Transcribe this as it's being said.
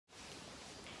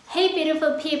Hey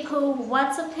beautiful people,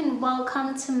 what's up and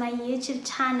welcome to my YouTube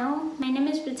channel. My name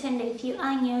is Rutendo if you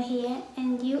are new here,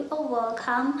 and you are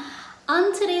welcome.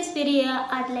 On today's video,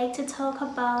 I'd like to talk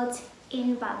about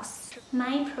Innbucks,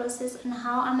 my process on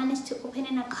how I managed to open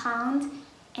an account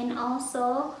and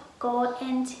also go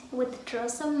and withdraw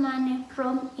some money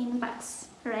from Innbucks,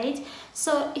 right?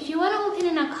 So if you want to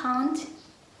open an account,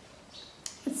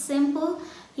 it's simple.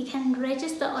 You can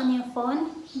register on your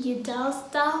phone. You dial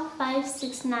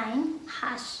 *569#,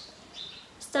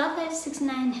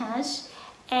 *569#,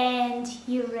 and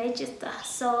you register.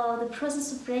 So the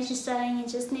process of registering, you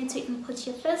just need to input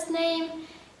your first name,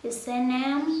 your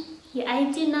surname, your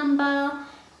ID number,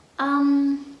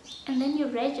 and then you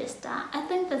register. I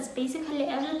think that's basically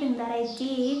everything that I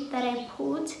did, that I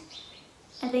put,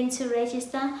 I think, to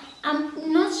register.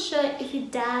 I'm not sure if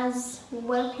it does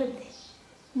work with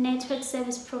network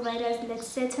service providers, like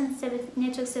certain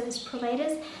network service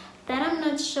providers, that I'm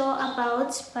not sure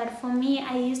about, but for me,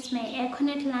 I used my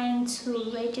Econet line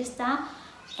to register.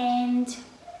 And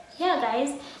yeah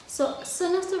guys, so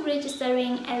soon after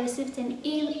registering, I received an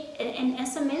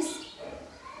SMS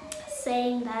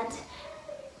saying that,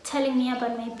 telling me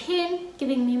about my PIN,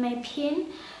 giving me my PIN,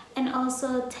 and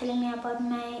also telling me about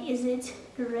my, is it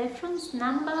reference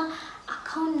number,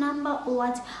 account number, or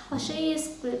what? I'll show you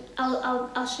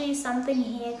I'll show you something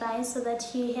here guys, so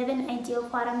that you have an idea of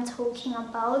what I'm talking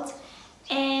about.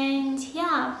 And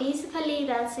yeah, basically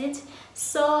that's it.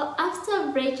 So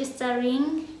after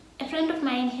registering, a friend of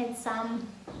mine had some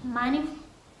money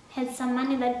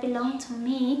that belonged to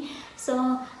me,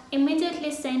 so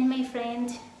immediately sent my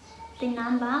friend the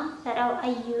number that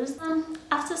I used.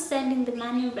 After sending the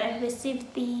money, I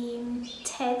received the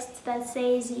text that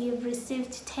says you've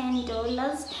received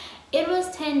 $10. It was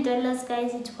 $10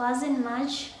 guys, it wasn't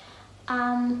much,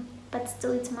 but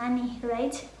still it's money,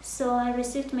 right? So I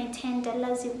received my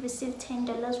 $10. You've received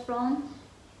 $10 from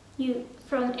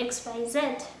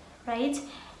XYZ, right?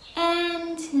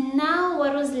 And now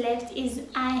what was left is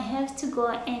I have to go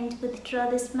and withdraw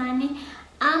this money.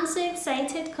 I'm so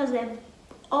excited because I've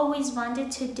always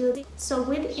wanted to do this. So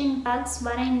with Innbucks,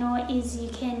 what I know is you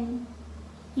can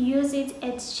use it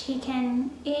at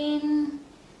Chicken Inn,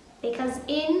 Baker's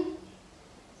Inn,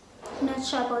 not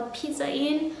sure about Pizza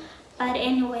Inn, but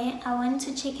anyway, I went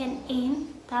to Chicken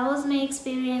Inn. That was my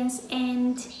experience,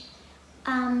 and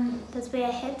that's where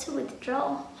I had to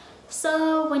withdraw.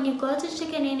 So when you go to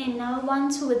Chicken Inn and now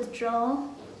want to withdraw,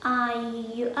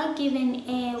 you are given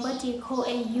a, what do you call,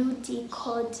 a UD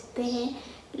code there,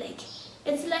 like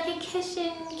it's like a cash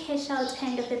in, cash out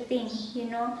kind of a thing, you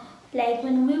know. Like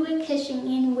when we were cashing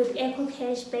in with Echo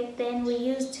Cash back then, we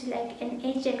used like an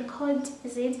agent code,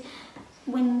 is it,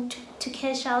 when to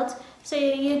cash out. So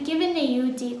you're given a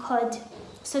UD code.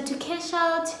 So to cash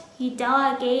out, you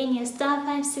dial again your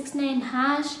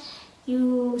 *569#,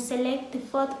 you select the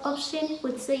fourth option,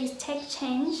 which says take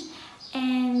change,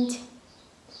 and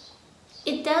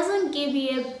it doesn't give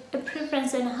you a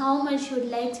preference on how much you would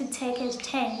like to take as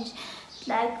change.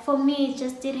 Like for me, it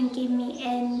just didn't give me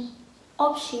an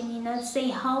option, you know, to say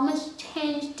how much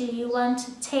change do you want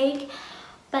to take,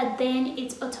 but then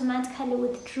it automatically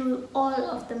withdrew all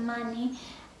of the money.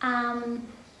 I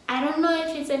don't know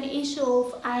if it's an issue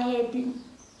of I had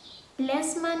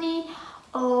less money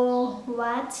or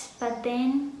what, but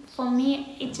then for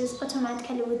me it just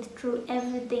automatically withdrew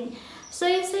everything. So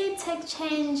you say take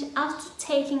change. After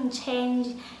taking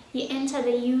change, you enter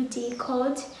the UD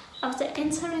code. After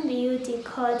entering the UD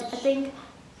code, I think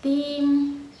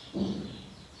the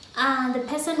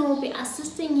person who will be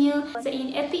assisting you at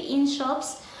the in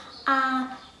shops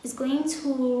is going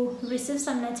to receive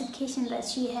some notification that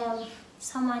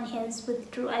someone has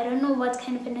withdrew. I don't know what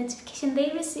kind of a notification they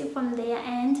receive from their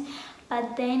end,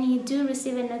 but then you do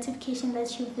receive a notification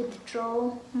that you've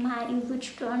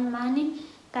withdrawn money.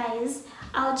 Guys,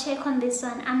 I'll check on this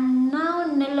one. I'm now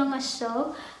no longer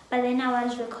sure, but then I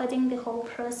was recording the whole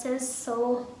process,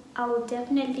 so I will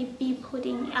definitely be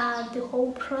putting the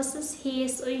whole process here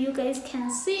so you guys can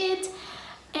see it.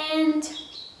 And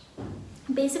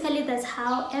basically that's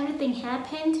how everything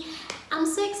happened. I'm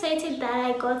so excited that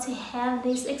I got to have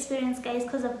this experience guys,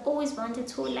 because I've always wanted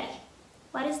to, like,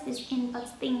 what is this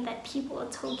Innbucks thing that people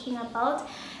are talking about?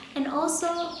 And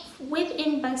also with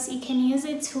Innbucks, you can use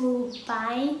it to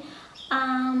buy,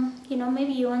 you know,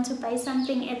 maybe you want to buy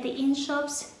something at the in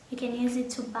shops, you can use it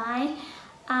to buy.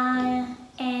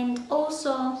 And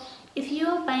also if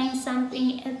you're buying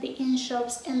something at the in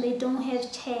shops and they don't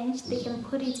have change, they can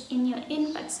put it in your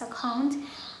Innbucks account.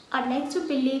 I'd like to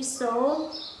believe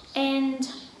so. And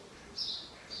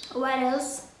what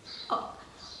else?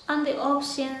 on the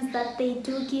options that they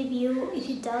do give you. If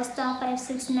you dial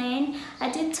 *569, I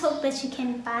did talk that you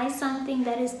can buy something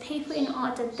that is pay for in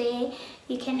order there.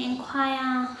 You can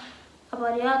inquire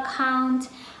about your account.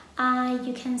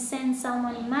 You can send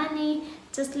someone money,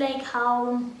 just like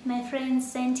how my friend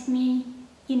sent me,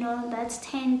 you know, that's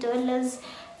 $10.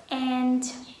 And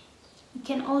you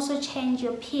can also change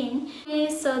your PIN. Okay,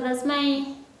 so that's my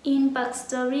Innbucks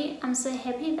story. I'm so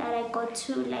happy that I got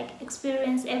to like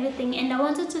experience everything, and I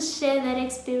wanted to share that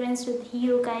experience with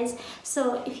you guys.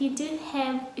 So if you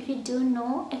do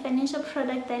know a financial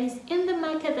product that is in the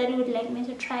market that you would like me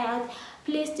to try out,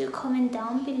 please do comment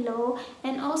down below.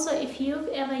 And also, if you've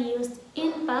ever used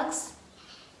Innbucks,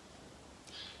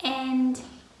 and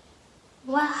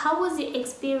how was your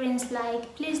experience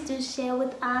like, please do share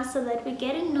with us so that people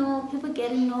get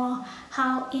to know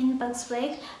how Innbucks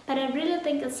work. But I really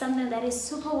think it's something that is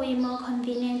super way more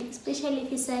convenient, especially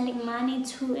if you're sending money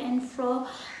to and fro,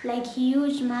 like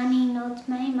huge money, not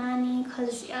my money,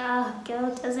 because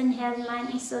girl doesn't have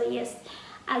money. So yes,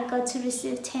 I got to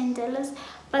receive $10,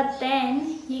 but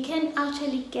then you can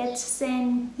actually get to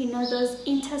send, you know, those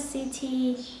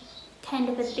Intercity kind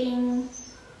of a thing,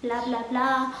 blah blah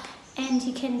blah, and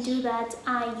you can do that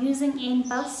using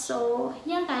Innbucks. So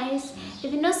yeah guys,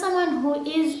 if you know someone who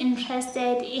is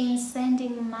interested in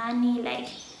sending money, like,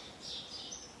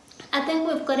 I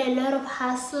think we've got a lot of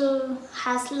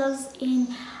hustlers in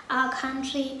our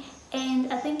country,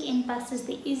 and I think Innbucks is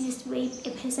the easiest way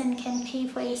a person can pay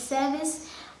for a service.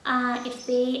 If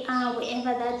they are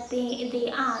wherever that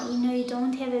they are, you know, you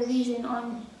don't have a reason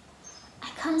on, I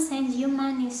can't send you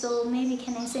money, so maybe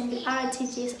can I send you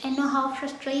RTGs. I know how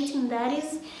frustrating that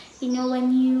is, you know,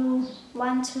 when you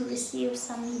want to receive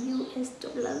some US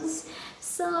dollars.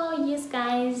 So yes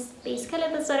guys, basically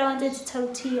that's what I wanted to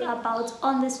talk to you about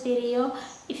on this video.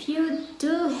 If you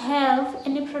do have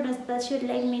any products that you'd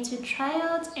like me to try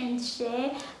out and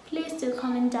share, please do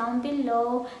comment down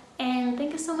below. And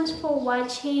thank you so much for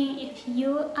watching. If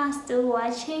you are still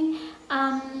watching,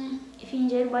 if you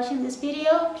enjoyed watching this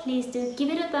video, please do give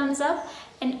it a thumbs up.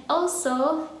 And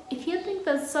also, if you think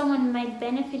that someone might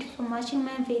benefit from watching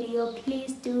my video,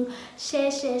 please do share.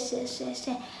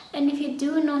 And if you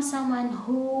do know someone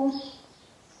who,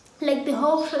 like, the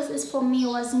whole process for me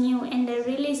was new and I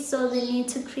really saw the need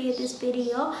to create this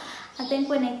video. I think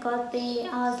when I got there,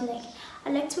 I was like, I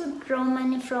like to withdraw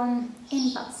money from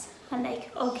Innbucks. I'm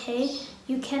like, okay,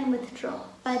 you can withdraw,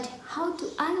 but how do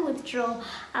I withdraw?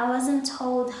 I wasn't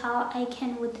told how I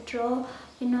can withdraw,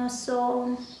 you know.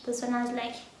 So that's when I was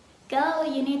like, girl,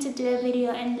 you need to do a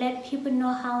video and let people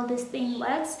know how this thing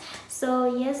works.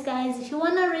 So yes guys, if you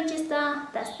want to register,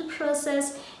 that's the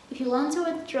process. If you want to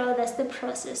withdraw, that's the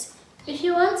process. If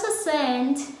you want to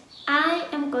send, I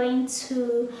am going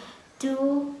to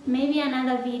do maybe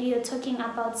another video talking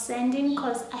about sending,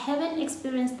 because I haven't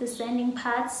experienced the sending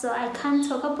part, so I can't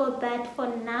talk about that for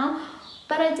now.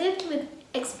 But I did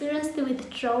experience the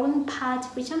withdrawing part,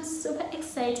 which I'm super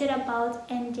excited about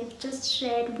and I've just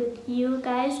shared with you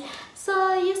guys.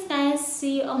 So yes guys,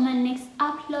 see you on my next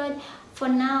upload. For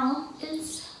now,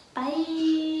 it's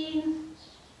bye.